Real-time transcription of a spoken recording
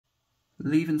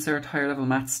Leaving Cert Higher Level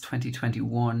Maths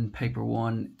 2021, Paper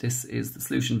 1. This is the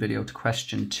solution video to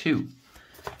question 2.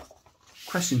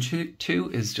 Question 2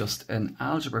 is just an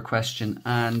algebra question,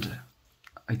 and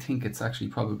I think it's actually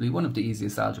probably one of the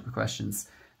easiest algebra questions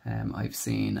I've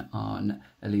seen on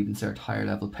a Leaving Cert Higher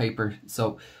Level paper.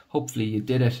 So hopefully you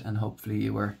did it and hopefully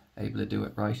you were able to do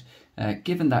it right.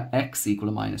 Given that x equal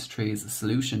to minus 3 is the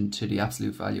solution to the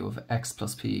absolute value of x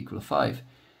plus p equal to 5,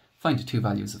 find the two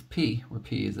values of p, where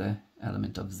p is a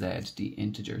element of z, the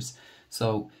integers.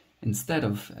 So instead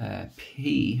of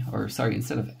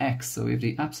instead of x, so we have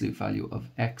the absolute value of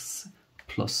x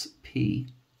plus p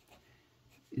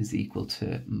is equal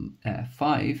to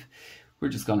 5. We're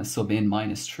just going to sub in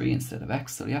minus 3 instead of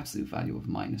x, so the absolute value of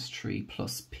minus 3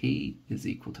 plus p is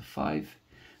equal to 5.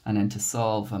 And then to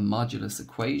solve a modulus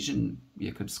equation,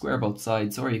 you could square both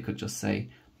sides, or you could just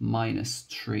say minus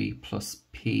 3 plus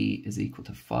p is equal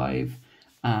to 5,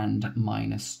 and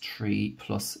minus 3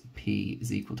 plus p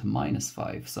is equal to minus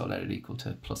 5. So let it equal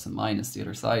to plus and minus the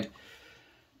other side.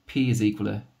 P is equal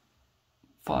to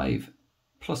 5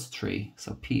 plus 3,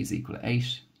 so p is equal to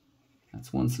 8.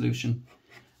 That's one solution.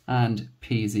 And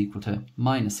p is equal to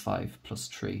minus 5 plus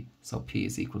 3, so p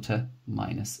is equal to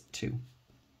minus 2.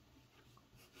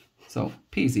 So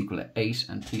p is equal to 8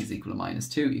 and p is equal to minus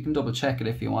 2. You can double check it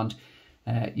if you want.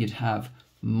 You'd have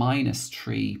minus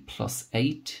 3 plus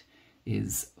 8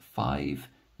 is 5,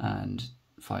 and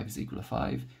 5 is equal to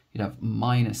 5. You'd have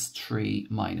minus 3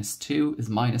 minus 2 is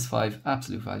minus 5.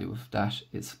 Absolute value of that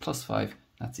is plus 5.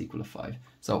 That's equal to 5.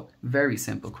 So very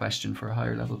simple question for a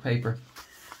higher level paper.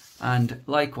 And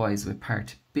likewise with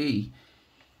part B,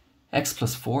 x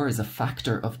plus 4 is a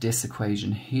factor of this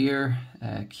equation here,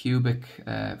 cubic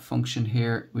function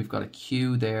here. We've got a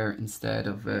q there instead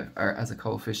of, or as a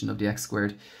coefficient of the x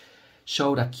squared.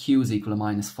 Show that q is equal to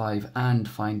minus 5 and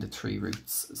find the three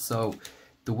roots. So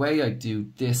the way I do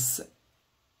this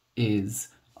is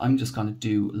I'm just going to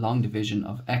do long division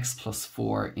of x plus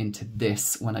 4 into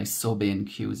this when I sub in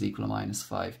q is equal to minus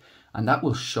 5. And that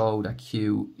will show that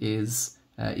q is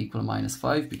equal to minus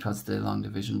 5, because the long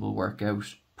division will work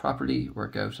out properly,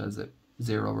 work out as a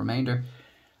zero remainder.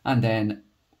 And then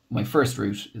my first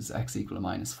root is x equal to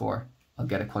minus 4. I'll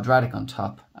get a quadratic on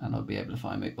top and I'll be able to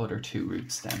find my other two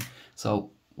roots then.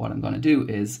 So what I'm going to do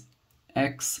is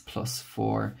x plus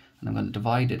 4, and I'm going to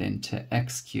divide it into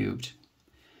x cubed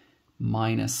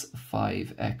minus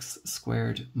 5x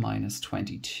squared minus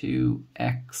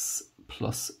 22x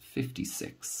plus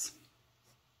 56.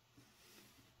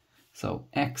 So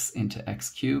x into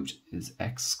x cubed is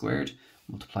x squared,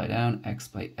 multiply down, x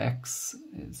by x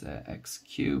is x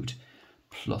cubed,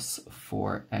 plus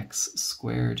 4x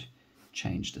squared,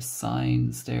 change the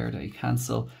signs there, they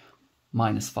cancel,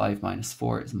 minus 5 minus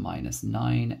 4 is minus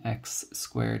 9x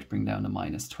squared, bring down to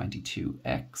minus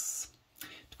 22x,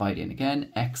 divide in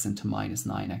again, x into minus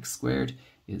 9x squared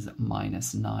is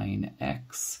minus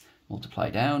 9x, multiply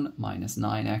down, minus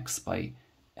 9x by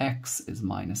x is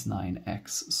minus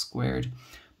 9x squared,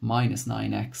 minus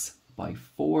 9x by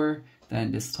 4,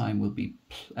 then this time will be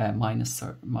minus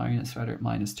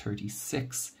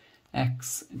 36x,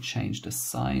 and change the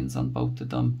signs on both of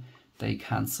them, they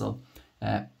cancel.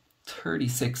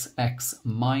 36x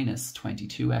minus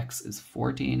 22x is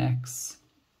 14x,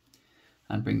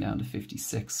 and bring down to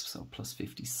 56, so plus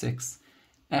 56.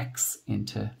 X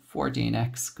into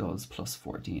 14x goes plus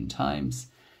 14 times,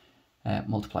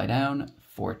 multiply down,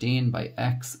 14 by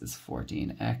x is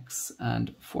 14x,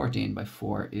 and 14 by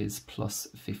 4 is plus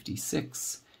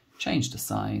 56. Change the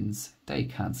signs, they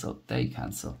cancel,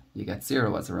 you get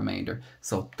 0 as a remainder.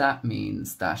 So that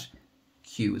means that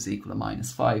q is equal to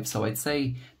minus 5. So I'd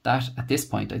say that at this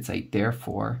point, I'd say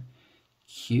therefore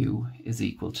q is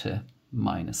equal to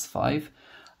minus 5.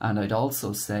 And I'd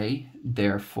also say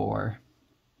therefore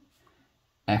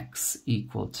x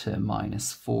equal to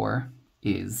minus 4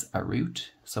 is a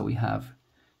root. So we have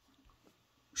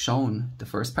shown the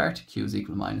first part, q is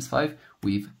equal to minus 5.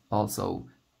 We've also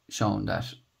shown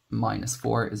that minus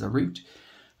 4 is a root.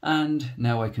 And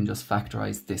now I can just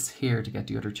factorize this here to get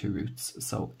the other two roots.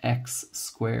 So x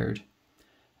squared,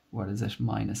 what is it,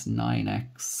 minus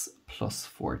 9x plus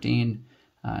 14.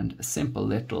 And a simple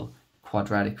little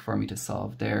quadratic for me to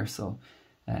solve there. So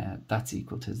that's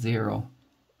equal to 0.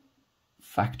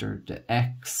 Factor the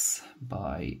x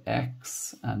by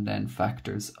x, and then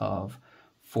factors of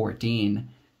 14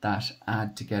 that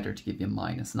add together to give you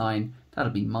minus 9.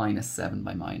 That'll be minus 7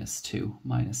 by minus 2.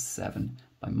 Minus 7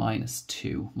 by minus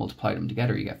 2. Multiply them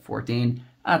together, you get 14.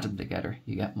 Add them together,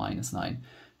 you get minus 9.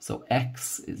 So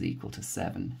x is equal to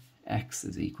 7. X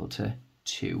is equal to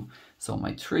 2. So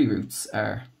my three roots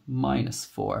are minus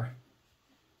 4,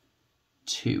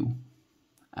 2,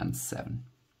 and 7.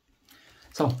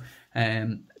 So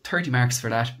 30 marks for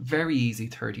that. Very easy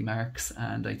 30 marks,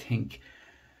 and I think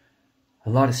a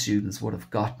lot of students would have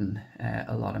gotten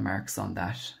a lot of marks on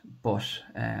that, but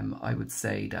I would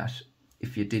say that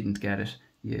if you didn't get it,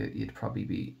 you'd probably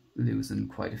be losing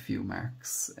quite a few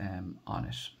marks on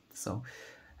it. So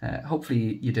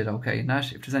hopefully you did okay in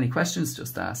that. If there's any questions,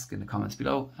 just ask in the comments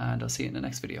below, and I'll see you in the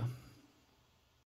next video.